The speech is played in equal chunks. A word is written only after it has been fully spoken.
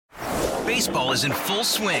Baseball is in full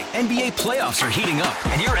swing. NBA playoffs are heating up,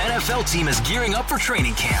 and your NFL team is gearing up for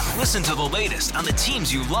training camp. Listen to the latest on the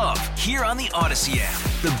teams you love here on the Odyssey app.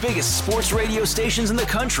 The biggest sports radio stations in the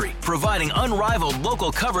country, providing unrivaled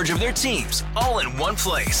local coverage of their teams, all in one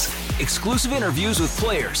place. Exclusive interviews with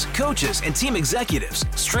players, coaches, and team executives,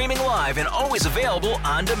 streaming live and always available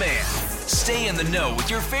on demand. Stay in the know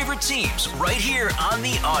with your favorite teams right here on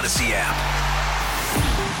the Odyssey app.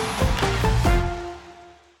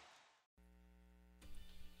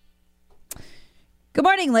 Good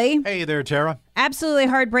morning, Lee. Hey there, Tara. Absolutely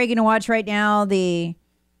heartbreaking to watch right now. The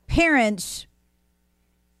parents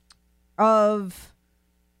of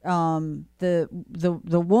the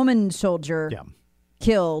woman soldier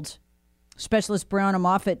killed, Specialist Brianna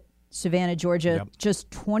Moffett, Savannah, Georgia, just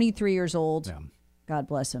 23 years old. Yeah. God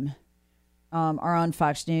bless him. Are on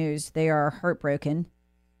Fox News. They are heartbroken.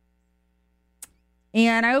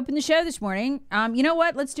 And I opened the show this morning. You know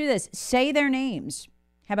what? Let's do this. Say their names.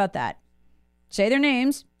 How about that? Say their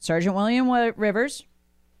names. Sergeant William Rivers,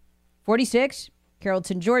 46,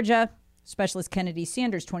 Carrollton, Georgia. Specialist Kennedy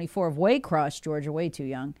Sanders, 24, of Waycross, Georgia, way too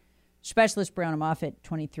young. Specialist Brianna Moffett,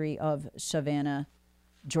 23, of Savannah,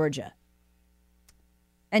 Georgia.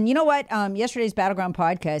 And you know what? Yesterday's Battleground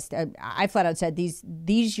podcast, I flat out said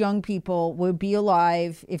these young people would be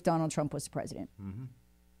alive if Donald Trump was the president. Mm-hmm.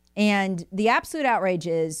 And the absolute outrage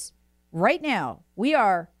is, right now, we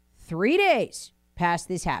are 3 days past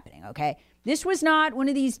this happening, okay? This was not one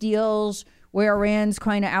of these deals where Iran's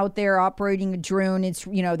kind of out there operating a drone. It's,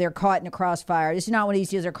 they're caught in a crossfire. This is not one of these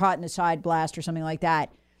deals they're caught in a side blast or something like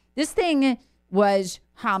that. This thing was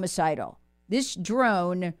homicidal. This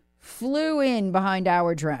drone flew in behind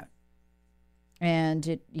our drone. And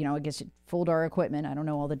it, I guess it fooled our equipment. I don't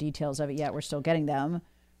know all the details of it yet. We're still getting them.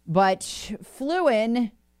 But flew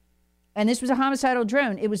in, and this was a homicidal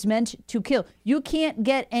drone. It was meant to kill. You can't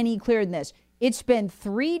get any clearer than this. It's been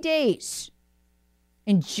 3 days,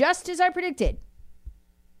 and just as I predicted,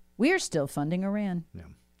 we are still funding Iran. Yeah.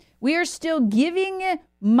 We are still giving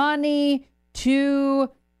money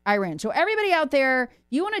to Iran. So everybody out there,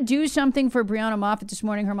 you want to do something for Brianna Moffett this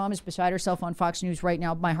morning? Her mom is beside herself on Fox News right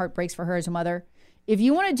now. My heart breaks for her as a mother. If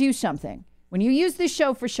you want to do something, when you use this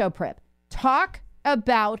show for show prep, talk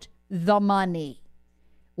about the money.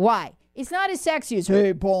 Why? It's not as sexy as,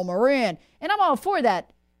 hey, Paul Moran. And I'm all for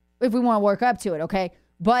that, if we want to work up to it, okay?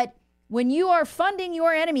 But when you are funding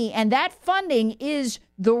your enemy, and that funding is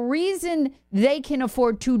the reason they can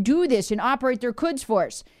afford to do this and operate their Quds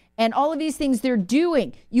Force and all of these things they're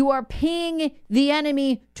doing, you are paying the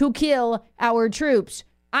enemy to kill our troops.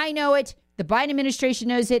 I know it. The Biden administration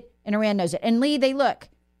knows it, and Iran knows it. And Lee, they look.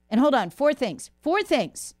 And hold on, four things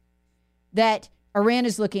that Iran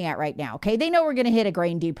is looking at right now, okay? They know we're going to hit a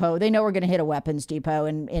grain depot. They know we're going to hit a weapons depot,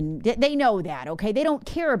 and they know that, okay? They don't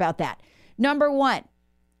care about that. Number one,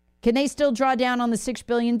 can they still draw down on the $6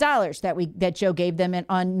 billion that Joe gave them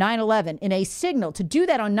on 9/11 in a signal to do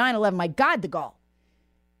that on 9/11? My God, the gall.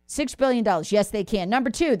 $6 billion. Yes, they can. Number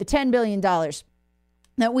two, the $10 billion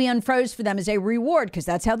that we unfroze for them as a reward, because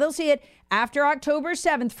that's how they'll see it, after October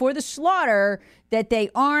 7th for the slaughter that they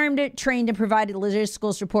armed, trained, and provided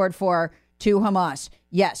logistical support for to Hamas.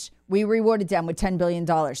 Yes, we rewarded them with $10 billion.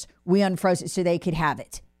 We unfroze it so they could have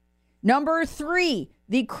it. Number three,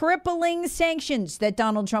 the crippling sanctions that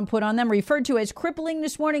Donald Trump put on them, referred to as crippling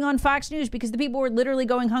this morning on Fox News because the people were literally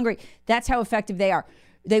going hungry. That's how effective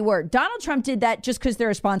they were. Donald Trump did that just because they're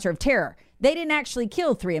a sponsor of terror. They didn't actually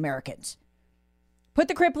kill 3 Americans. Put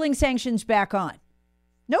the crippling sanctions back on.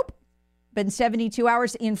 Nope. Been 72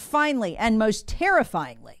 hours. And finally, and most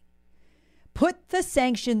terrifyingly, put the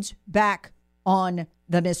sanctions back on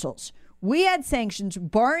the missiles. We had sanctions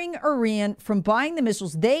barring Iran from buying the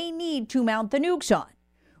missiles they need to mount the nukes on.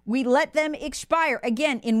 We let them expire.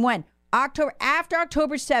 Again, in when? After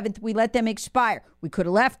October 7th, we let them expire. We could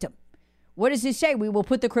have left them. What does this say? We will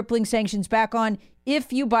put the crippling sanctions back on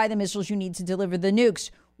if you buy the missiles you need to deliver the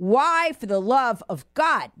nukes. Why, for the love of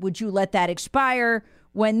God, would you let that expire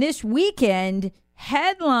when this weekend,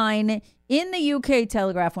 headline in the UK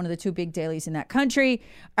Telegraph, one of the 2 big dailies in that country,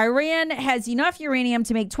 Iran has enough uranium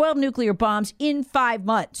to make 12 nuclear bombs in 5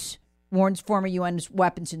 months, warns former UN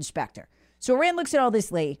weapons inspector. So Iran looks at all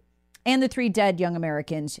this, Lee, and the 3 dead young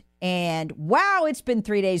Americans, and wow, it's been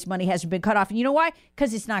 3 days. Money hasn't been cut off. And you know why?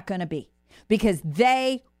 Because it's not going to be. Because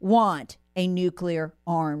they want a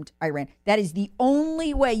nuclear-armed Iran. That is the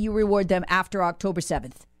only way you reward them after October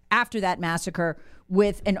 7th, after that massacre,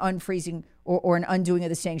 with an unfreezing or an undoing of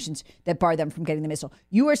the sanctions that bar them from getting the missile.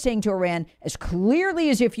 You are saying to Iran, as clearly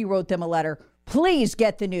as if you wrote them a letter, please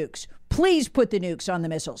get the nukes. Please put the nukes on the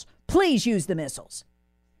missiles. Please use the missiles.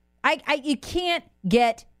 You can't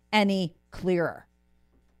get any clearer.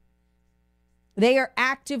 They are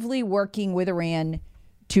actively working with Iran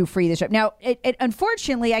to free this up. Now, it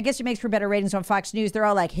unfortunately, I guess it makes for better ratings on Fox News. They're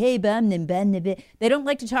all like, hey, they don't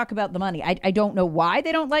like to talk about the money. I don't know why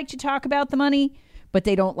they don't like to talk about the money, but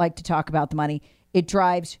they don't like to talk about the money. It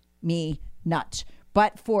drives me nuts.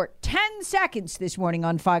 But for 10 seconds this morning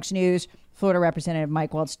on Fox News, Florida Representative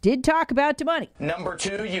Mike Waltz did talk about the money. Number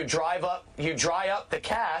two, you dry up the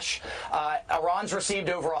cash. Iran's received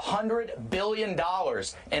over $100 billion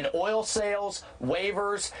in oil sales,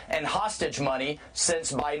 waivers, and hostage money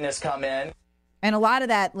since Biden has come in. And a lot of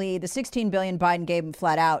that, Lee, the $16 billion Biden gave him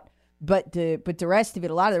flat out, but the rest of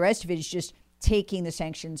it, a lot of the rest of it is just taking the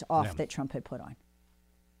sanctions off that Trump had put on.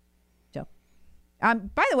 So,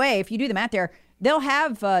 by the way, if you do the math there, they'll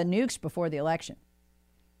have nukes before the election.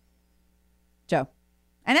 So,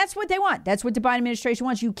 and that's what they want. That's what the Biden administration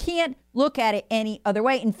wants. You can't look at it any other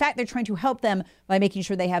way. In fact, they're trying to help them by making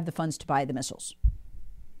sure they have the funds to buy the missiles.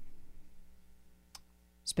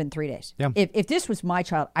 It's been 3 days. Yeah. If this was my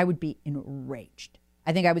child, I would be enraged.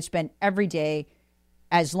 I think I would spend every day,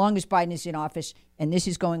 as long as Biden is in office, and this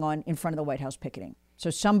is going on in front of the White House picketing.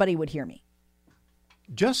 So somebody would hear me.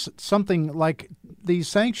 Just something like these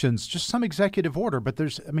sanctions, just some executive order. But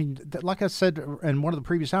like I said in one of the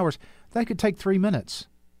previous hours, that could take 3 minutes.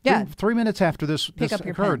 Yeah. 3 minutes after this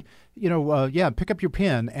occurred. Pen. Pick up your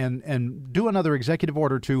pen and do another executive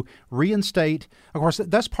order to reinstate. Of course,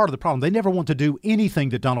 that's part of the problem. They never want to do anything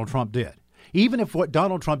that Donald Trump did. Even if what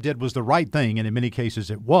Donald Trump did was the right thing, and in many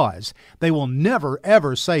cases it was, they will never,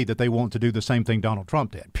 ever say that they want to do the same thing Donald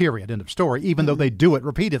Trump did, period, end of story, even though they do it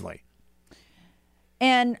repeatedly.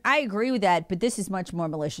 And I agree with that, but this is much more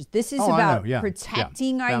malicious. This is about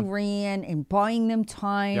protecting Iran and buying them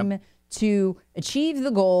time to achieve the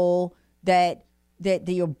goal that the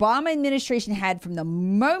Obama administration had from the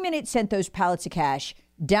moment it sent those pallets of cash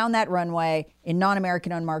down that runway in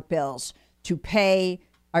non-American unmarked bills to pay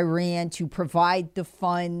Iran to provide the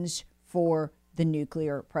funds for the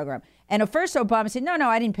nuclear program. And at first Obama said, no,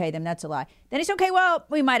 I didn't pay them. That's a lie. Then he said, okay, well,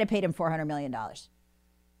 we might have paid him $400 million.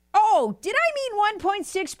 Oh, did I mean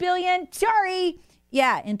 $1.6 billion? Sorry.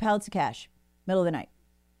 Yeah, in pallets of cash, middle of the night.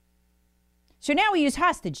 So now we use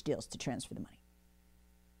hostage deals to transfer the money.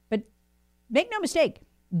 But make no mistake,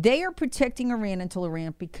 they are protecting Iran until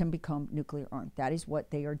Iran can become nuclear armed. That is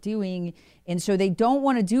what they are doing. And so they don't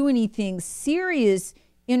want to do anything serious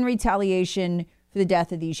in retaliation for the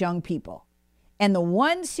death of these young people. And the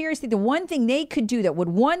one thing they could do that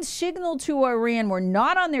would signal to Iran we're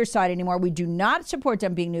not on their side anymore, we do not support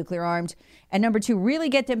them being nuclear armed, and number two, really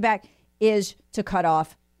get them back, is to cut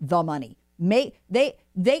off the money. They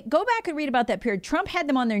go back and read about that period. Trump had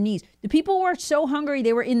them on their knees. The people were so hungry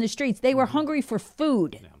they were in the streets. They were hungry for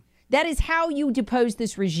food. Yeah. That is how you depose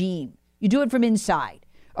this regime. You do it from inside.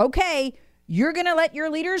 Okay, you're going to let your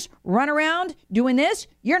leaders run around doing this?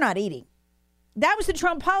 You're not eating. That was the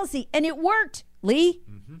Trump policy, and it worked. Lee,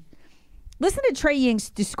 listen to Trey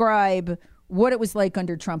Yingst describe what it was like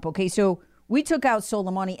under Trump. Okay, so we took out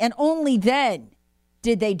Soleimani, and only then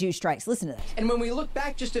did they do strikes. Listen to this. And when we look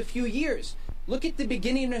back just a few years, look at the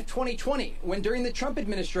beginning of 2020, when during the Trump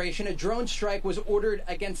administration, a drone strike was ordered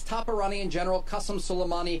against top Iranian General Qasem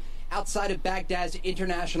Soleimani outside of Baghdad's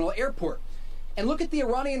international airport. And look at the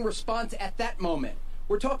Iranian response at that moment.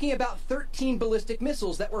 We're talking about 13 ballistic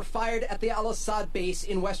missiles that were fired at the Al-Assad base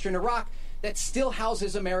in western Iraq that still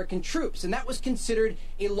houses American troops. And that was considered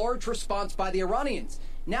a large response by the Iranians.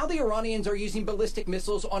 Now the Iranians are using ballistic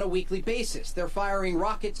missiles on a weekly basis. They're firing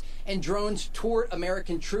rockets and drones toward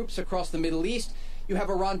American troops across the Middle East. You have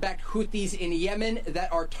Iran-backed Houthis in Yemen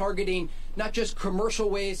that are targeting not just commercial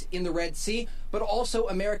ways in the Red Sea, but also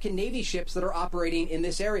American Navy ships that are operating in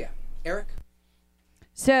this area. Eric?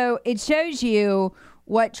 So it shows you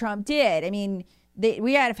what Trump did. I mean,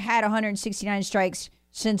 we have had 169 strikes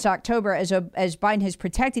since October as Biden has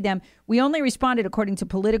protected them. We only responded, according to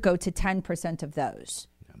Politico, to 10% of those.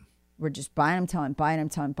 Yeah. We're just buying them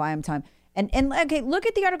time. And okay, look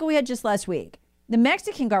at the article we had just last week. The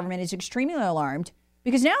Mexican government is extremely alarmed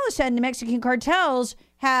because now all of a sudden the Mexican cartels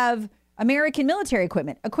have American military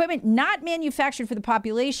equipment not manufactured for the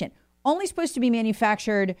population, only supposed to be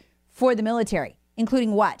manufactured for the military,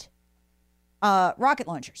 including what? Rocket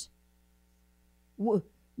launchers.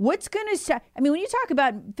 What's going to... I mean, when you talk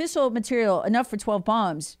about fissile material enough for 12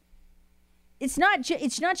 bombs, it's not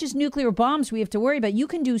just nuclear bombs we have to worry about. You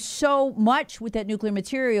can do so much with that nuclear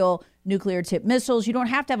material, nuclear-tipped missiles. You don't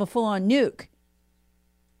have to have a full-on nuke.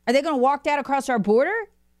 Are they going to walk that across our border?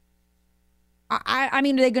 I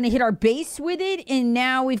mean, are they going to hit our base with it? And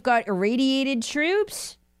now we've got irradiated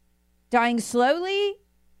troops dying slowly?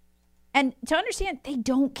 And to understand, they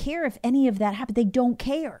don't care if any of that happened. They don't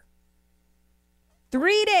care.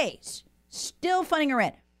 3 days, still funding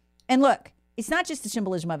Iran. And look, it's not just the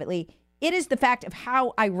symbolism of it, Lee. It is the fact of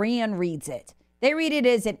how Iran reads it. They read it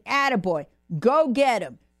as an attaboy. Go get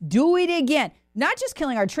him. Do it again. Not just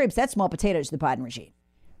killing our troops. That's small potatoes to the Biden regime.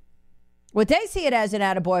 What they see it as an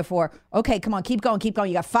attaboy for, okay, come on, keep going. You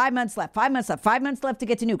got 5 months left, 5 months left to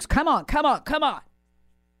get to nukes. Come on.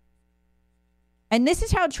 And this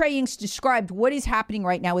is how Trey Ying's described what is happening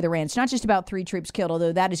right now with Iran. It's not just about 3 troops killed,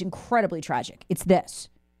 although that is incredibly tragic. It's this.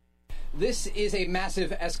 This is a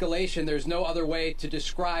massive escalation. There's no other way to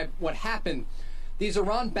describe what happened. These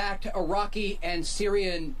Iran-backed Iraqi and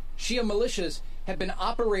Syrian Shia militias have been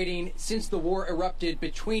operating since the war erupted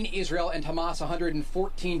between Israel and Hamas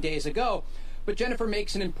 114 days ago. But Jennifer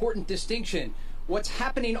makes an important distinction. What's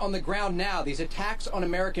happening on the ground now, these attacks on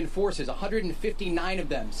American forces, 159 of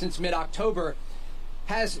them since mid-October,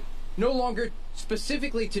 has no longer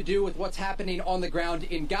specifically to do with what's happening on the ground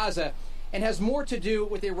in Gaza and has more to do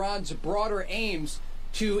with Iran's broader aims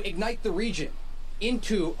to ignite the region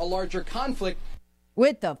into a larger conflict.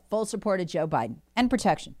 With the full support of Joe Biden and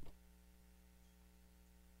protection.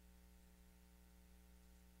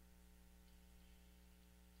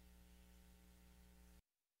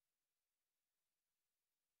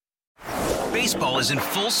 Baseball is in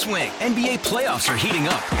full swing. NBA playoffs are heating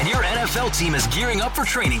up, and your NFL team is gearing up for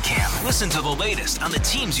training camp. Listen to the latest on the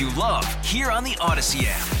teams you love here on the Odyssey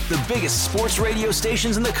app. The biggest sports radio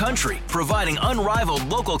stations in the country, providing unrivaled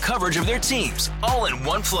local coverage of their teams, all in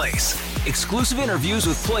one place. Exclusive interviews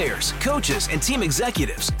with players, coaches, and team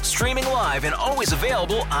executives, streaming live and always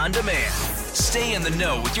available on demand. Stay in the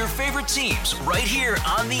know with your favorite teams right here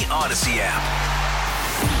on the Odyssey app.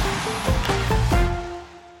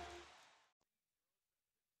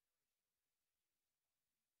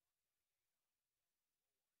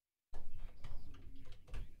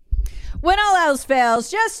 When all else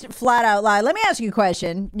fails, just flat out lie. Let me ask you a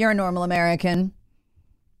question. You're a normal American.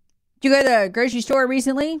 Did you go to the grocery store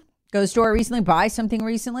recently? Go to the store recently? Buy something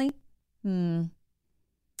recently? Is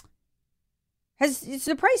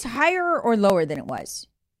the price higher or lower than it was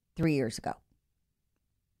 3 years ago?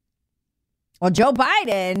 Well, Joe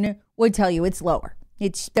Biden would tell you it's lower.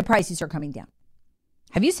 The prices are coming down.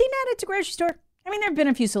 Have you seen that at the grocery store? I mean, there have been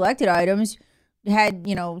a few selected items. Had,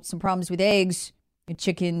 some problems with eggs.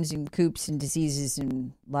 Chickens and coops and diseases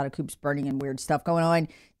and a lot of coops burning and weird stuff going on.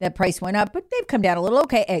 That price went up, but they've come down a little.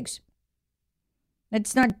 Okay, eggs.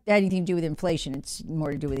 It's not anything to do with inflation. It's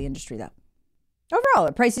more to do with the industry, though. Overall,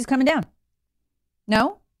 the price is coming down.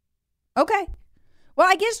 No? Okay. Well,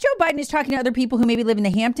 I guess Joe Biden is talking to other people who maybe live in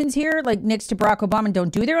the Hamptons here, like next to Barack Obama, and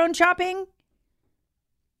don't do their own shopping.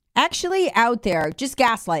 Actually out there, just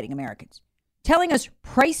gaslighting Americans. Telling us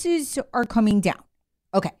prices are coming down.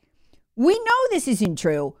 Okay. We know this isn't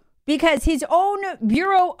true because his own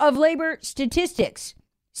Bureau of Labor Statistics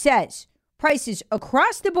says prices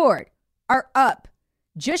across the board are up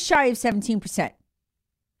just shy of 17%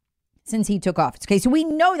 since he took office. Okay, so we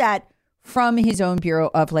know that from his own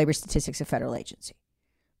Bureau of Labor Statistics, a federal agency.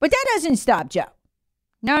 But that doesn't stop Joe.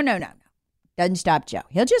 No. Doesn't stop Joe.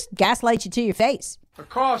 He'll just gaslight you to your face. The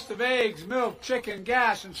cost of eggs, milk, chicken,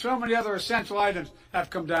 gas, and so many other essential items have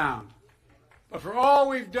come down. But for all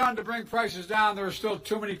we've done to bring prices down, there are still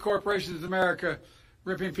too many corporations in America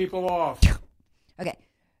ripping people off. Okay.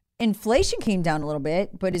 Inflation came down a little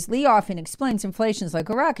bit, but as Lee often explains, inflation is like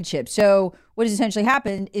a rocket ship. So what has essentially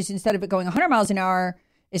happened is instead of it going 100 miles an hour,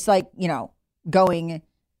 it's like, going,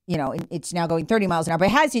 it's now going 30 miles an hour, but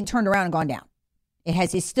it hasn't turned around and gone down.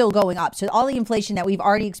 It's still going up. So all the inflation that we've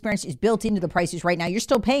already experienced is built into the prices right now. You're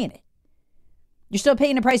still paying it. You're still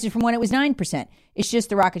paying the prices from when it was 9%. It's just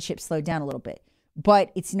the rocket ship slowed down a little bit.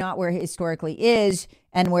 But it's not where it historically is,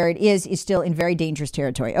 and where it is still in very dangerous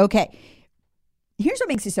territory. Okay, here's what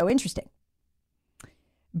makes it so interesting.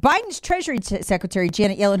 Biden's Treasury Secretary,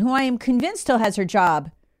 Janet Yellen, who I am convinced still has her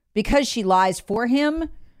job because she lies for him.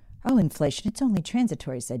 Oh, inflation, it's only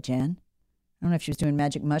transitory, said Jan. I don't know if she was doing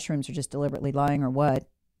magic mushrooms or just deliberately lying or what.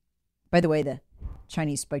 By the way, the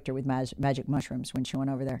Chinese spiked her with magic mushrooms when she went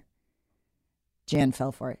over there. Jan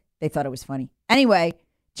fell for it. They thought it was funny. Anyway,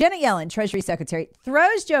 Janet Yellen, Treasury Secretary,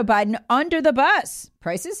 throws Joe Biden under the bus.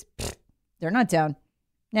 Prices? Pfft, they're not down.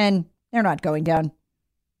 And they're not going down.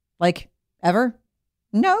 Like, ever?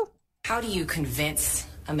 No. How do you convince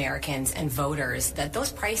Americans and voters that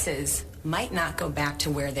those prices might not go back to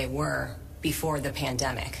where they were before the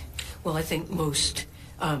pandemic? Well, I think most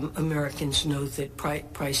Americans know that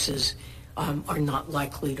prices are not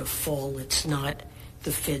likely to fall. It's not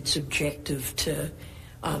the Fed's objective to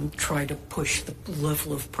try to push the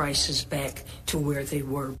level of prices back to where they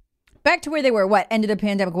were. Back to where they were. What? End of the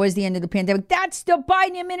pandemic. Was the end of the pandemic? That's the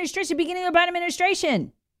Biden administration, beginning of the Biden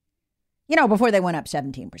administration. Before they went up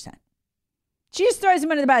 17%. She just throws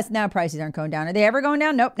them under the bus. Now prices aren't going down. Are they ever going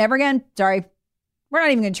down? Nope, never again. Sorry. We're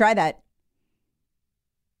not even going to try that.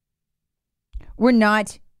 We're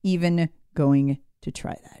not even going to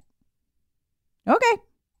try that. Okay.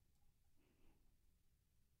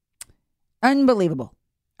 Unbelievable.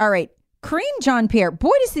 All right. Karine Jean-Pierre.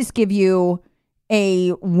 Boy, does this give you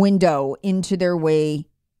a window into their way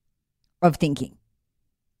of thinking.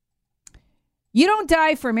 You don't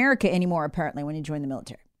die for America anymore, apparently, when you join the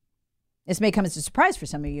military. This may come as a surprise for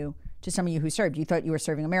some of you, who served. You thought you were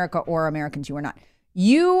serving America or Americans. You were not.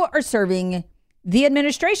 You are serving the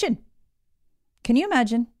administration. Can you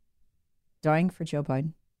imagine dying for Joe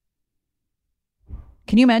Biden?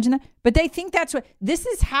 Can you imagine that? But they think this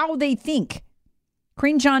is how they think.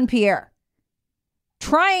 Karine Jean-Pierre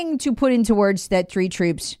trying to put into words that 3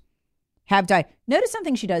 troops have died. Notice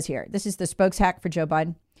something she does here. This is the spokes hack for Joe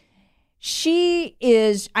Biden.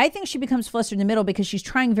 I think she becomes flustered in the middle because she's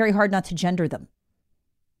trying very hard not to gender them.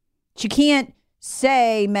 She can't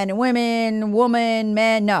say men and women, woman,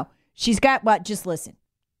 men. No, she's got what? Just listen.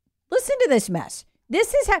 Listen to this mess.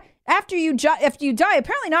 This is how, after you die,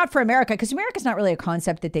 apparently not for America, because America's not really a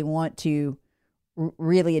concept that they want to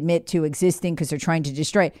really admit to existing because they're trying to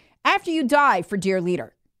destroy it. After you die for dear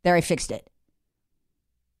leader. There, I fixed it.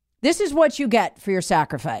 This is what you get for your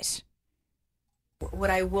sacrifice.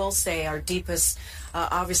 What I will say, our deepest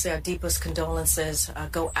condolences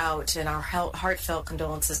go out, and our heartfelt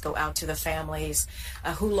condolences go out to the families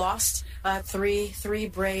who lost three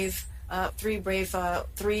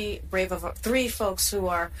folks who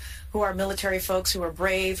are military folks, who are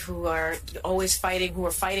brave, who are always fighting, who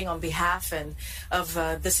are fighting on behalf of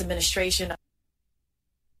this administration.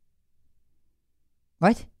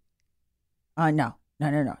 What? No,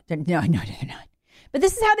 they're not. But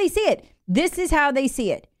this is how they see it. This is how they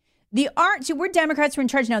see it. See, we're Democrats, we're in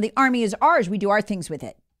charge now. The army is ours. We do our things with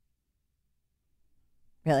it.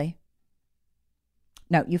 Really?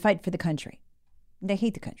 No, you fight for the country. They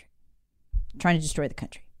hate the country. Trying to destroy the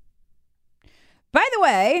country. By the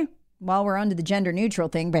way, while we're onto the gender neutral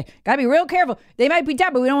thing, but gotta be real careful. They might be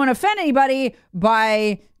dead, but we don't want to offend anybody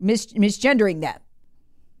by misgendering them.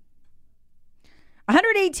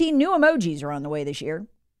 118 new emojis are on the way this year.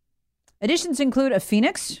 Additions include a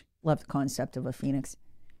phoenix. Love the concept of a phoenix.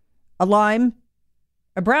 A lime,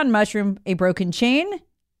 a brown mushroom, a broken chain,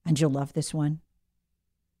 and you'll love this one.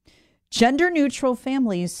 Gender neutral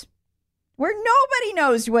families, where nobody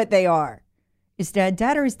knows what they are. Is dad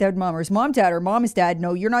dad or is dad mom? Or is mom dad or mom is dad?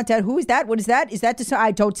 No, you're not dad. Who is that? What is that? Is that the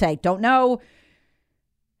I don't say. Don't know.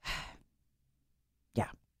 Yeah.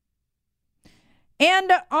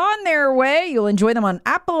 And on their way, you'll enjoy them on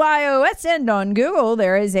Apple iOS and on Google.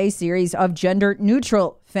 There is a series of gender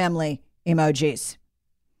neutral family emojis.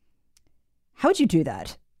 How would you do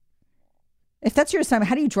that? If that's your assignment,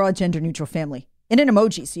 how do you draw a gender neutral family in an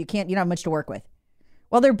emoji so you don't have much to work with?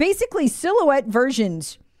 Well, they're basically silhouette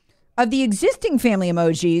versions of the existing family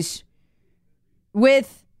emojis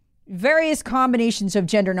with various combinations of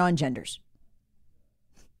gender non-genders.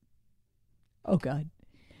 Oh, God.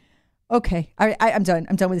 Okay, I'm done.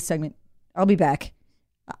 I'm done with this segment. I'll be back.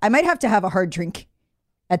 I might have to have a hard drink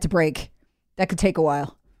at the break. That could take a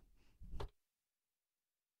while.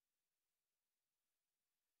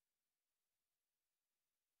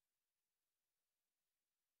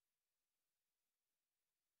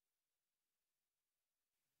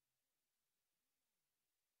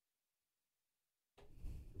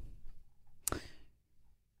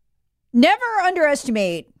 Never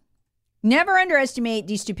underestimate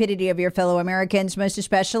the stupidity of your fellow Americans, most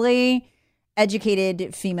especially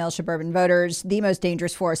educated female suburban voters, the most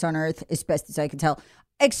dangerous force on earth, as best as I can tell,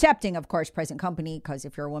 excepting, of course, present company, because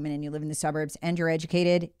if you're a woman and you live in the suburbs and you're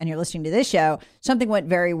educated and you're listening to this show, something went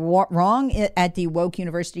very wrong at the woke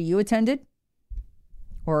university you attended,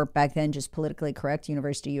 or back then just politically correct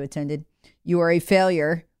university you attended. You are a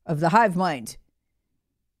failure of the hive mind,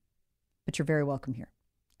 but you're very welcome here.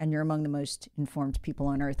 And you're among the most informed people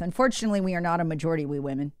on earth. Unfortunately, we are not a majority, we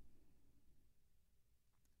women.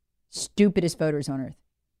 Stupidest voters on earth.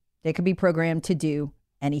 They could be programmed to do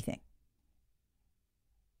anything.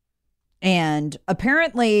 And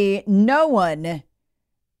apparently no one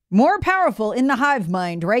more powerful in the hive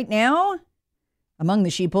mind right now among the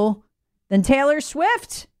sheeple than Taylor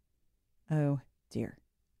Swift. Oh, dear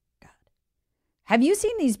God. Have you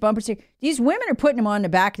seen these bumpers here? These women are putting them on the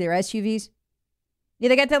back of their SUVs. Yeah,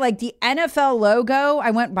 they got that, like, the NFL logo. I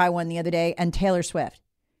went by one the other day, and Taylor Swift.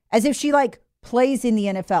 As if she, like, plays in the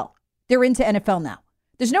NFL. They're into NFL now.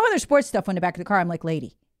 There's no other sports stuff on the back of the car. I'm like,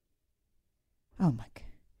 lady, Oh, my God.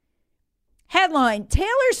 Headline,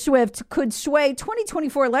 Taylor Swift could sway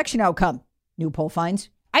 2024 election outcome. New poll finds.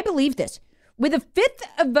 I believe this. With a fifth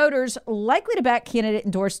of voters likely to back candidate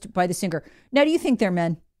endorsed by the singer. Now, do you think they're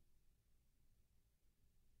men?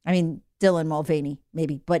 I mean, Dylan Mulvaney,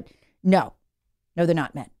 maybe, but no. No, they're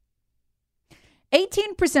not men.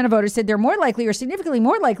 18% of voters said they're more likely or significantly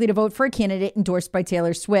more likely to vote for a candidate endorsed by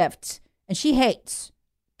Taylor Swift. And she hates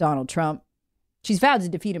Donald Trump. She's vowed to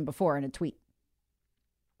defeat him before in a tweet.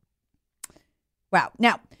 Wow.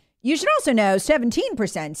 Now, you should also know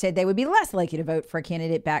 17% said they would be less likely to vote for a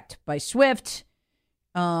candidate backed by Swift,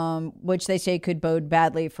 which they say could bode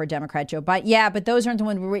badly for Democrat Joe Biden. Yeah, but those aren't the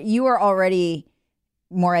ones where you are already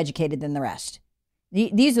more educated than the rest.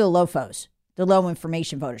 These are the LOFOs, the low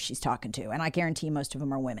information voters she's talking to. And I guarantee most of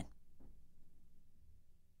them are women.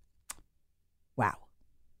 Wow.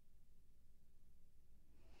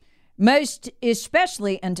 Most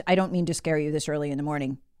especially, and I don't mean to scare you this early in the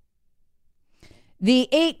morning, the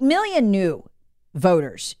 8 million new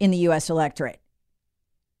voters in the U.S. electorate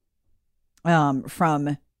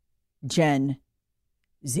from Gen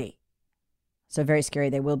Z. So very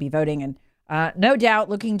scary. They will be voting and no doubt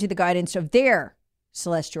looking to the guidance of their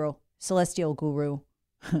celestial guru,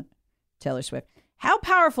 Taylor Swift. How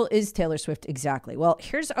powerful is Taylor Swift exactly? Well,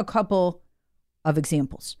 here's a couple of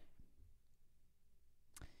examples.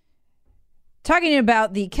 Talking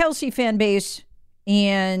about the Kelsey fan base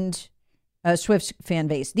and Swift's fan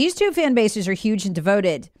base. These two fan bases are huge and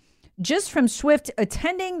devoted. Just from Swift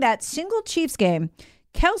attending that single Chiefs game,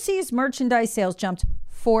 Kelsey's merchandise sales jumped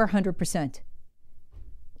 400%.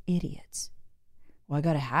 Idiots. Well, I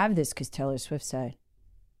got to have this because Taylor Swift said,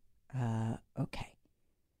 okay.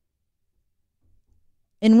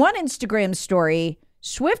 In one Instagram story,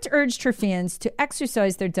 Swift urged her fans to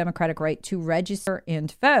exercise their democratic right to register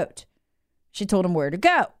and vote. She told them where to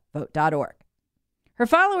go, vote.org. Her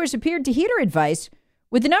followers appeared to heed her advice,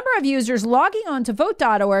 with the number of users logging on to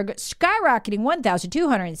vote.org skyrocketing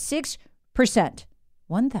 1,206%.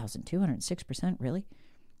 1,206%, really?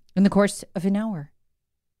 In the course of an hour.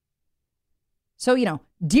 So,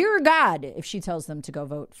 dear God, if she tells them to go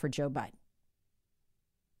vote for Joe Biden.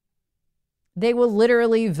 They will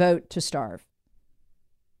literally vote to starve.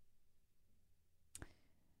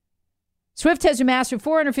 Swift has amassed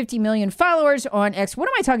 450 million followers on X. What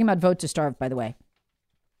am I talking about? Vote to starve, by the way.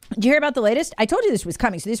 Did you hear about the latest? I told you this was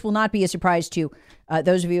coming, so this will not be a surprise to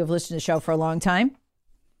those of you who have listened to the show for a long time.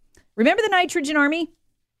 Remember the nitrogen army?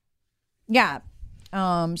 Yeah.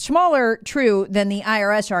 Smaller, true, than the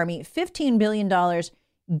IRS army. $15 billion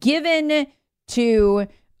given to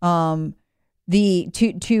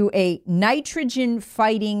to a nitrogen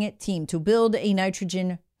fighting team, to build a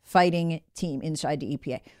nitrogen fighting team inside the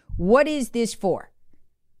EPA. What is this for?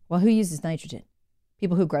 Well, who uses nitrogen?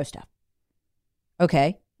 People who grow stuff.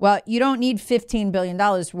 Okay. Well, you don't need $15 billion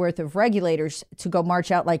worth of regulators to go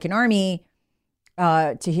march out like an army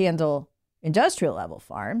to handle industrial level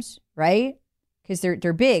farms, right? Because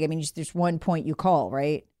they're big. I mean, there's one point you call,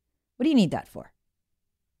 right? What do you need that for?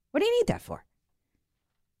 What do you need that for?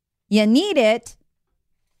 You need it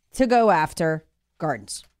to go after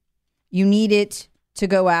gardens. You need it to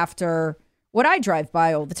go after what I drive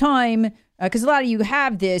by all the time, because a lot of you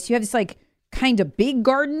have this. You have this like kind of big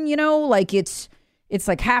garden, like it's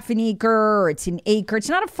like half an acre or it's an acre. It's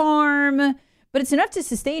not a farm, but it's enough to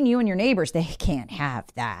sustain you and your neighbors. They can't have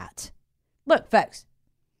that. Look, folks,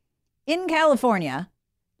 in California,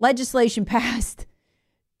 legislation passed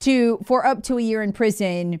for up to a year in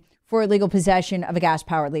prison for illegal possession of a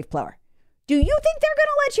gas-powered leaf blower. Do you think they're going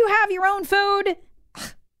to let you have your own food?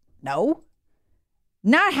 No,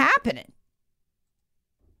 not happening.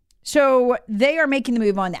 So they are making the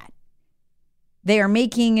move on that. They are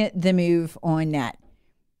making the move on that.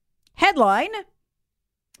 Headline,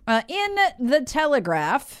 in the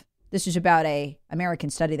Telegraph, this is about a American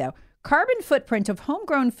study, though. Carbon footprint of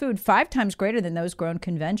homegrown food 5 times greater than those grown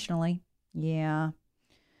conventionally. Yeah.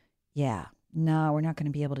 No, we're not going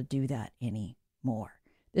to be able to do that anymore.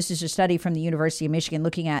 This is a study from the University of Michigan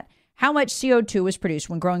looking at how much CO2 was produced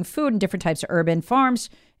when growing food in different types of urban farms,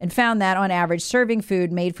 and found that on average, serving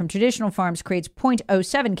food made from traditional farms creates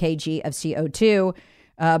 0.07 kg of CO2,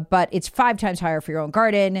 but it's 5 times higher for your own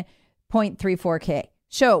garden, 0.34 K.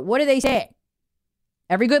 So what do they say?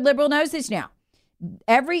 Every good liberal knows this now.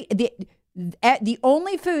 The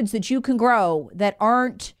only foods that you can grow that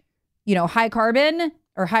aren't, high carbon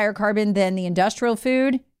or higher carbon than the industrial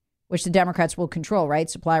food, which the Democrats will control, right?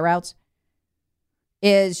 Supply routes,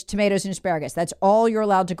 is tomatoes and asparagus. That's all you're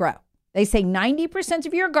allowed to grow. They say 90%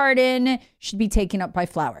 of your garden should be taken up by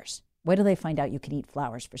flowers. Wait till they find out you can eat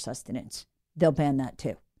flowers for sustenance. They'll ban that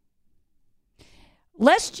too.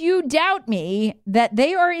 Lest you doubt me that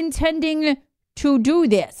they are intending to do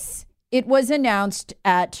this, it was announced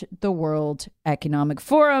at the World Economic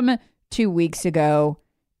Forum 2 weeks ago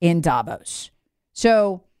in Davos.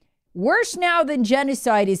 So worse now than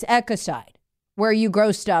genocide is ecocide, where you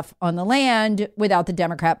grow stuff on the land without the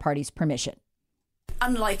Democrat Party's permission.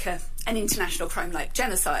 Unlike an international crime like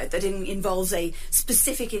genocide that involves a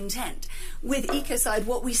specific intent, with ecocide,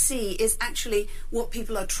 what we see is actually what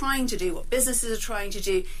people are trying to do, what businesses are trying to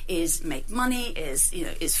do is make money, is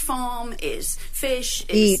farm, is fish,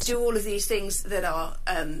 is do all of these things that are,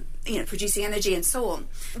 producing energy and so on.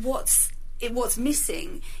 What's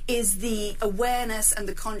missing is the awareness and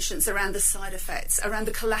the conscience around the side effects, around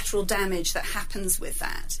the collateral damage that happens with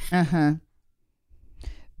that.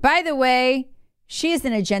 By the way, she is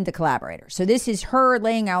an agenda collaborator. So this is her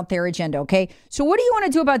laying out their agenda, okay? So what do you want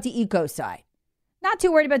to do about the ecocide? Not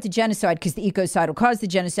too worried about the genocide because the ecocide will cause the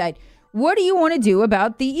genocide. What do you want to do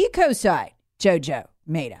about the ecocide, Jojo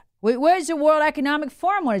Maida? What does the World Economic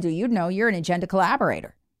Forum want to do? You'd know you're an agenda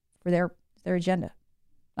collaborator for their agenda.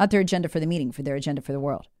 Not their agenda for the meeting, for their agenda for the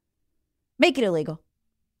world. Make it illegal.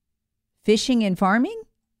 Fishing and farming?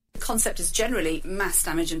 The concept is generally mass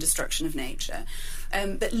damage and destruction of nature.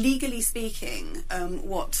 But legally speaking,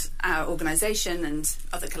 what our organisation and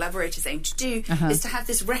other collaborators aim to do is to have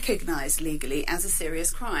this recognised legally as a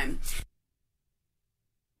serious crime.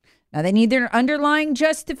 Now, they need their underlying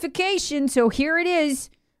justification, so here it is.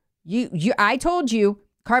 I told you,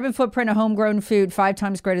 carbon footprint of homegrown food 5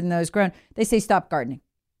 times greater than those grown. They say stop gardening.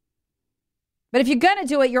 But if you're going to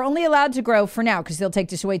do it, you're only allowed to grow, for now, because they'll take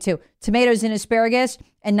this away too, tomatoes and asparagus,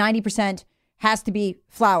 and 90% has to be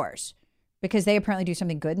flowers, because they apparently do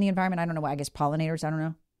something good in the environment. I don't know why. I guess pollinators. I don't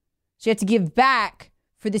know. So you have to give back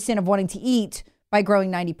for the sin of wanting to eat by growing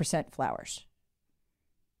 90% flowers.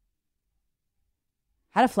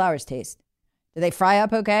 How do flowers taste? Do they fry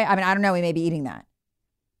up okay? I mean, I don't know. We may be eating that.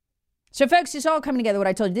 So, folks, it's all coming together. What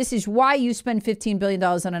I told you, this is why you spend $15 billion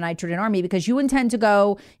on a nitrogen army, because you intend to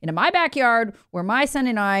go into my backyard where my son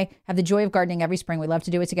and I have the joy of gardening every spring. We love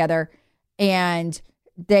to do it together. And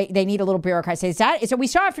they need a little bureaucracy. So we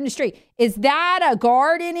saw it from the street. Is that a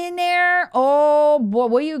garden in there? Oh, boy,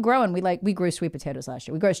 what are you growing? We grew sweet potatoes last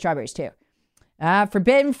year. We grow strawberries, too.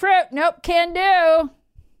 Forbidden fruit. Nope, can do.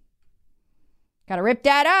 Got to rip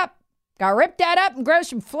that up. And grow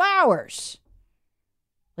some flowers.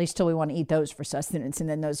 At least till we want to eat those for sustenance, and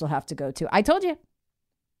then those will have to go too. I told you.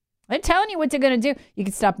 I'm telling you what they're going to do. You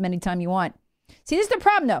can stop them anytime you want. See, this is the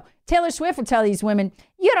problem, though. Taylor Swift will tell these women,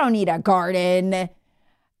 you don't need a garden.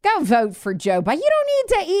 Go vote for Joe Biden. You don't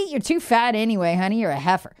need to eat. You're too fat anyway, honey. You're a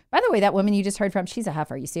heifer. By the way, that woman you just heard from, she's a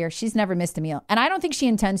heifer. You see her? She's never missed a meal. And I don't think she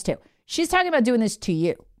intends to. She's talking about doing this to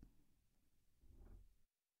you.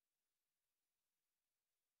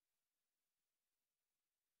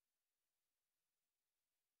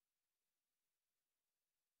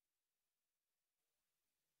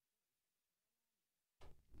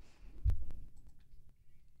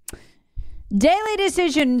 Daily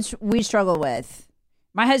decisions we struggle with.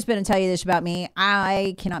 My husband will tell you this about me.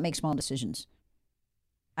 I cannot make small decisions.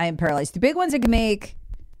 I am paralyzed. The big ones I can make,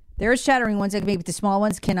 there's shattering ones I can make, but the small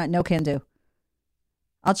ones can do.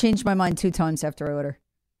 I'll change my mind 2 times after I order.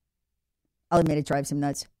 I'll admit it drives him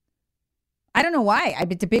nuts. I don't know why. I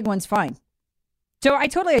bet the big one's fine. So I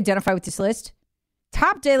totally identify with this list.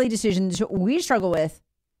 Top daily decisions we struggle with.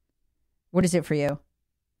 What is it for you?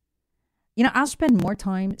 You know, I'll spend more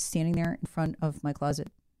time standing there in front of my closet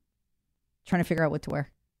trying to figure out what to wear.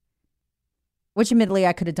 Which admittedly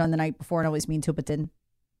I could have done the night before and always mean to, but didn't.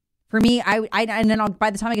 For me, by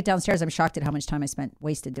the time I get downstairs, I'm shocked at how much time I spent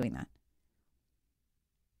wasted doing that.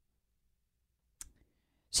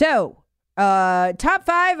 So, top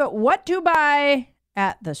 5, what to buy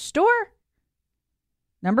at the store.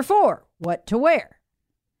 Number 4, what to wear.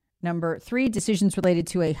 Number 3, decisions related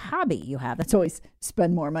to a hobby you have. That's always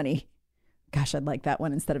spend more money. Gosh, I'd like that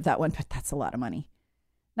one instead of that one, but that's a lot of money.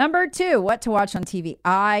 Number 2, what to watch on TV.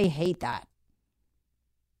 I hate that.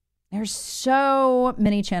 There's so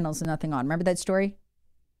many channels and nothing on. Remember that story?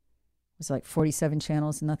 It was like 47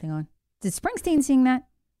 channels and nothing on. Did Springsteen sing that?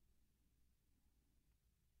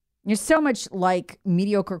 You're so much like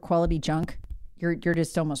mediocre quality junk. You're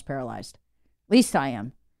just almost paralyzed. At least I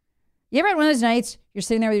am. You ever had one of those nights you're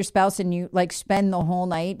sitting there with your spouse and you like spend the whole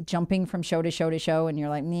night jumping from show to show to show and you're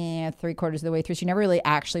like, 3/4 of the way through. So you never really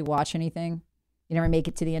actually watch anything. You never make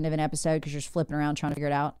it to the end of an episode because you're just flipping around trying to figure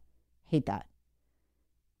it out. Hate that.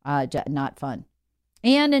 Not fun.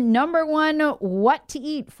 And number 1, what to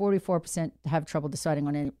eat. 44% have trouble deciding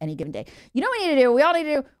on any given day. You know what we need to do? We all need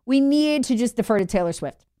to do? We need to just defer to Taylor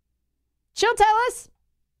Swift. She'll tell us.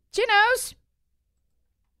 She knows.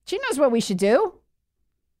 She knows what we should do.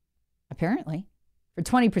 Apparently. For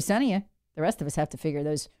 20% of you, the rest of us have to figure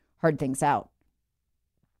those hard things out.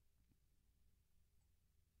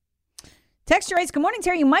 Texture writes, good morning,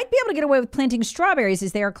 Terry. You might be able to get away with planting strawberries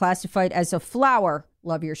as they are classified as a flower.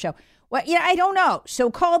 Love your show. Well, yeah, I don't know.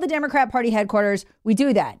 So call the Democrat Party headquarters. We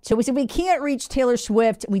do that. So we said we can't reach Taylor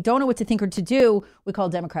Swift. We don't know what to think or to do. We call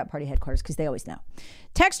Democrat Party headquarters because they always know.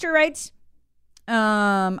 Texture writes,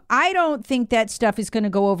 I don't think that stuff is going to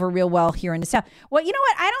go over real well here in the South. Well, you know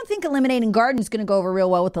what? I don't think eliminating gardens is going to go over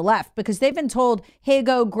real well with the left because they've been told, hey,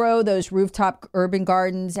 go grow those rooftop urban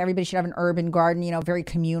gardens. Everybody should have an urban garden, you know, very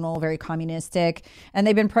communal, very communistic. And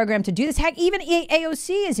they've been programmed to do this. Heck, even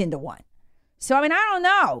AOC is into one. So, I mean, I don't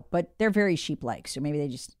know, but they're very sheep-like. So maybe they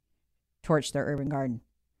just torch their urban garden.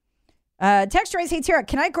 Text writes, hey, Tara,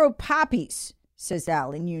 can I grow poppies? Says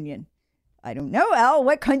Al in Union. I don't know, Al.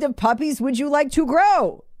 What kind of poppies would you like to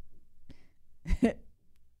grow?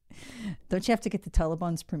 Don't you have to get the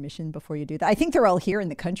Taliban's permission before you do that? I think they're all here in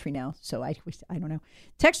the country now, so I don't know.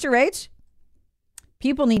 Texture rates.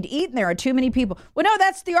 People need to eat, and there are too many people. Well, no,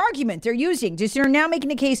 that's the argument they're using. Just they're now making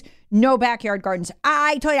the case, no backyard gardens.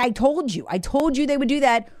 I told you they would do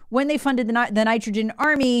that when they funded the nitrogen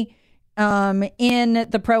army in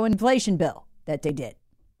the pro-inflation bill that they did.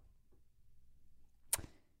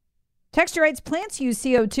 Texture writes, plants use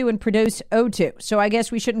CO2 and produce O2. So I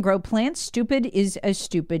guess we shouldn't grow plants. Stupid is as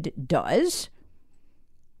stupid does.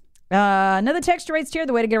 Another texture writes here,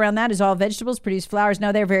 the way to get around that is all vegetables produce flowers.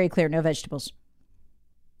 No, they're very clear. No vegetables.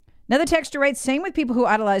 Another texter writes, same with people who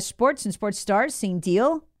idolize sports and sports stars. Same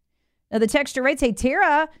deal. Another texter writes, hey,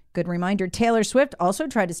 Tara, good reminder, Taylor Swift also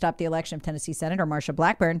tried to stop the election of Tennessee Senator Marsha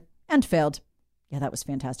Blackburn and failed. Yeah, that was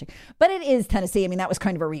fantastic. But it is Tennessee. I mean, that was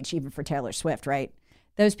kind of a reach even for Taylor Swift, right?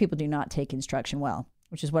 Those people do not take instruction well,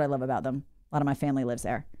 which is what I love about them. A lot of my family lives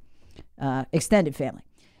there. Extended family.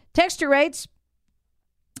 Texter writes,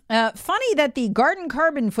 funny that the garden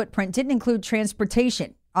carbon footprint didn't include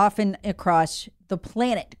transportation, often across the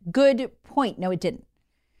planet. Good point. No, it didn't.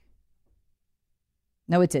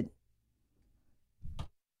 No, it didn't.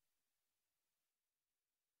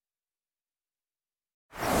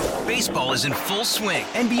 Baseball is in full swing.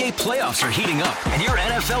 NBA playoffs are heating up, and your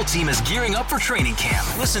NFL team is gearing up for training camp.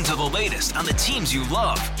 Listen to the latest on the teams you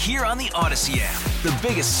love here on the Odyssey app. The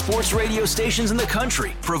biggest sports radio stations in the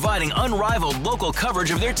country, providing unrivaled local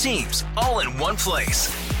coverage of their teams, all in one place.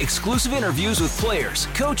 Exclusive interviews with players,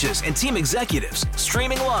 coaches, and team executives,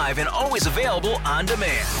 streaming live and always available on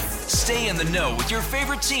demand. Stay in the know with your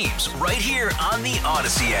favorite teams right here on the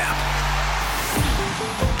Odyssey app.